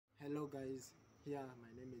Hello guys, here my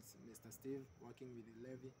name is Mr. Steve, working with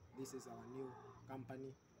Levi. This is our new company.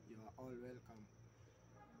 You are all welcome.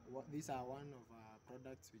 These are one of our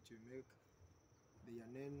products which we make. Their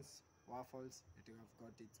names, waffles. It have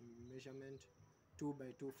got its measurement 2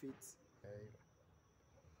 by 2 feet.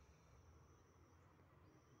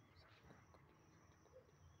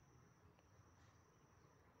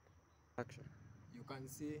 Action. You can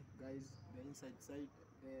see guys the inside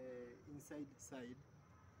side.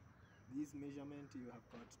 This measurement you have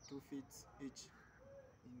got 2 feet each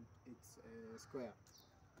in its square,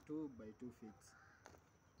 2 by 2 feet.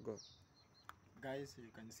 Go. Guys,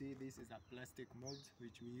 you can see this is a plastic mold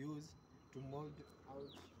which we use to mold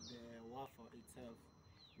out the waffle itself.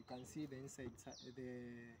 You can see the inside,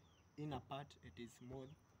 the inner part, it is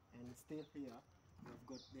smooth, and still here we've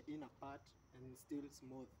got the inner part and still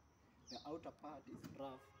smooth. The outer part is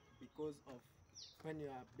rough because of when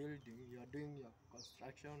you are building, you are doing your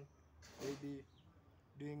construction, maybe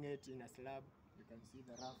doing it in a slab. You can see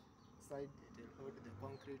the rough side, it will hold the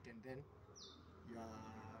concrete, and then your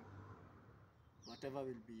whatever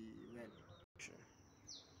will be well.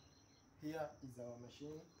 Here is our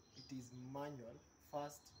machine. It is manual.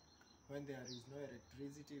 First, when there is no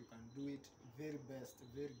electricity, you can do it very best,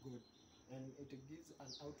 very good, and it gives an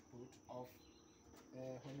output of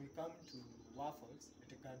when we come to waffles,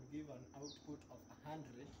 it can give an output of 100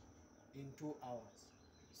 in 2 hours.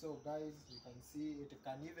 So guys, you can see it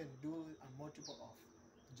can even do a multiple of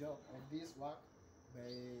job of this work by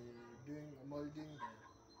doing molding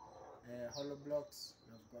the hollow blocks.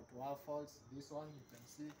 We've got waffles. This one you can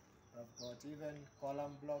see we've got even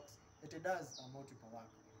column blocks. It does a multiple work,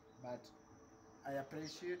 but I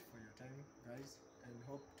appreciate for your time guys and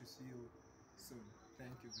hope to see you soon.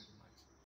 Thank you very much.